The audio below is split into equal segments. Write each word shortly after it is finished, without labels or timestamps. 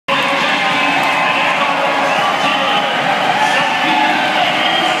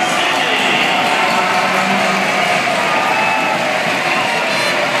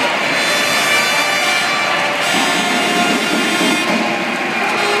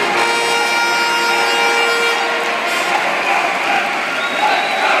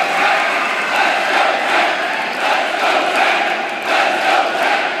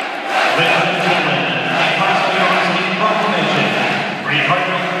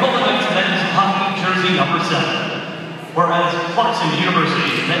jersey number 7. Whereas Clarkson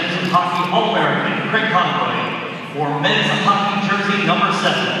University men's hockey All-American Craig Conroy wore men's hockey jersey number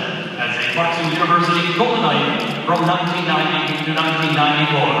 7 as a Clarkson University Golden Knight from 1990 to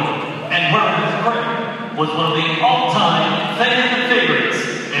 1994. And whereas Craig was one of the all-time fan favorites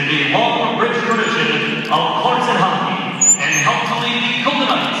in the long, rich tradition of Clarkson hockey and helped to lead the Golden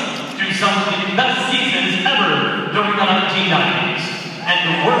Knights to some of the best seasons ever during the 1990s.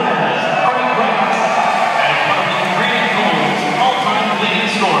 And whereas Craig ranks as one of the Green Gold's all-time leading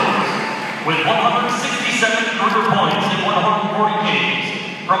scorers with 167 career points in 140 games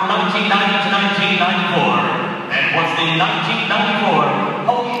from 1990 to 1994, and was the 1994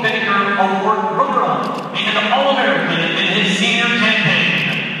 Hockey Vinegar Award runner-up and All-American in his senior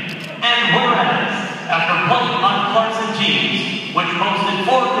campaign. And whereas, after playing on Clarkson teams, which posted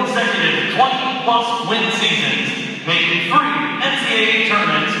 4 consecutive 20-plus win seasons, making 3 NCAA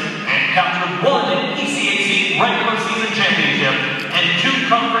tournaments, and captured 1 ECAC regular season championship and 2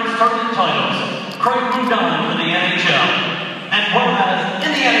 conference tournament titles, Craig moved on to the NHL. And whereas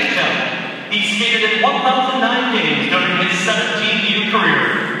in the NHL, he skated in 1,009 games during his 17-year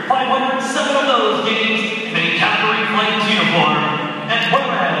career, 507 of those games in a Calgary Flames uniform, and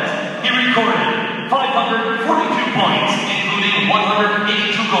whereas he recorded 542 points, including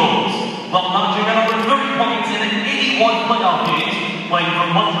 182 goals, while notching another 30 points in 81 playoff games, playing for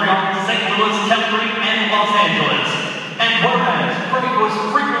Montreal, St. Louis, Calgary, and Los Angeles. And whereas Craig was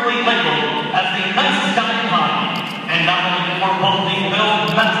frequently labeled as the nicest guy in hockey, and nominated for both the Bill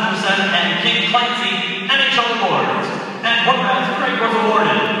Masterson and King Clancy NHL awards. And whereas Craig was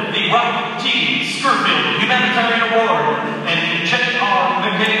awarded the Ralph T. Scurfield Humanitarian Award and the Chet R.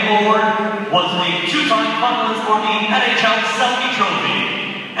 McKay Award, was a 2-time finalist for the NHL Selkie Trophy.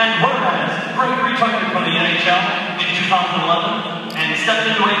 And whereas Craig retired from the NHL in 2011 and stepped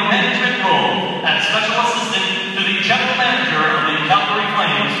into a management role as special assistant to the general manager of the Calgary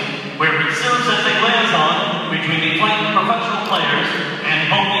Flames, where he serves as a liaison between the Flame professional players and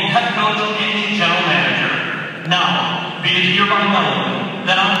both the head coach and the general manager. Now, be it hereby known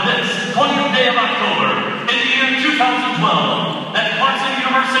that on this 20th day of October, in the year 2012, that Clarkson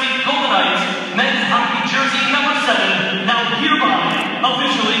University Golden Knights men's hockey jersey number 7 now hereby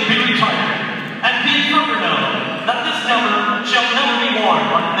officially be retired. And be it further known that this number shall never be worn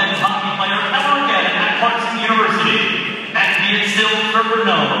by a men's hockey player ever again at Clarkson University. And be it still further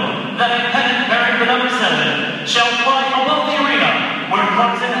known that a pennant bearing the number 7 shall fly above the arena where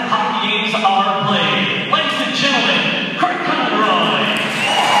Clarkson hockey games are played. Ladies and gentlemen, Craig Conroy.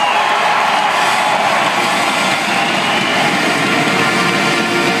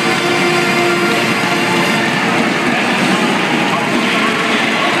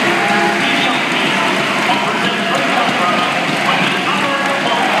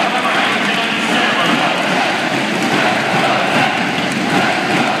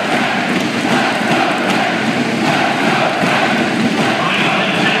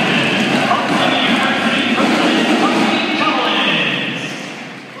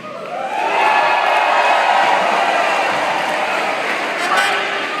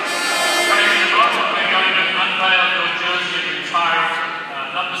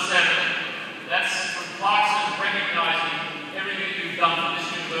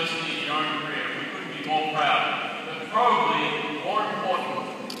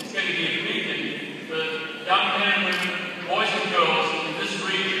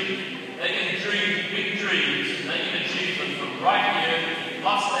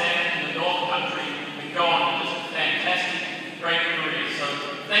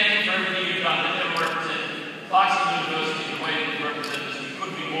 Clarkson University, the way that we represent us, we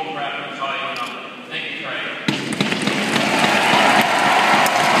couldn't be more proud of retiring number. Thank you, Craig.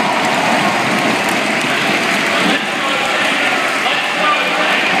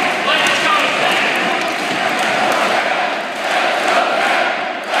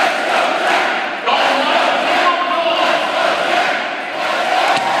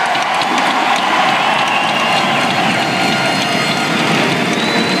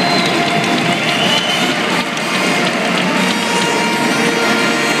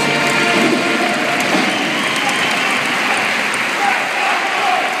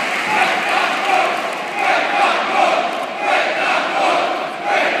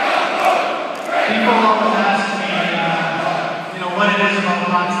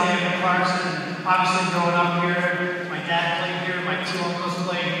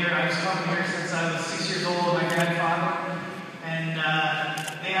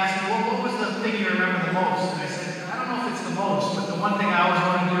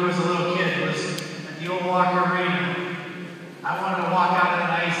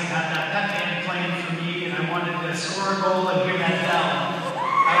 goal and hear that bell.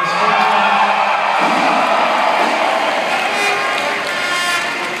 I was fortunate.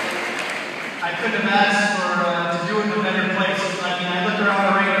 I couldn't have asked for to do it in a better place. I mean, I look around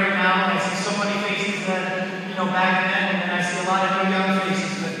the rink right now and I see so many faces that, back then, and then I see a lot of new young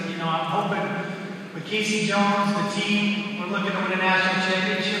faces. But, I'm hoping with Casey Jones, the team, we're looking to win a national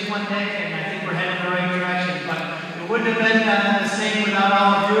championship one day, and I think we're heading in the right direction. But it wouldn't have been the same without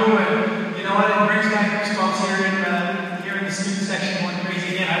all of you.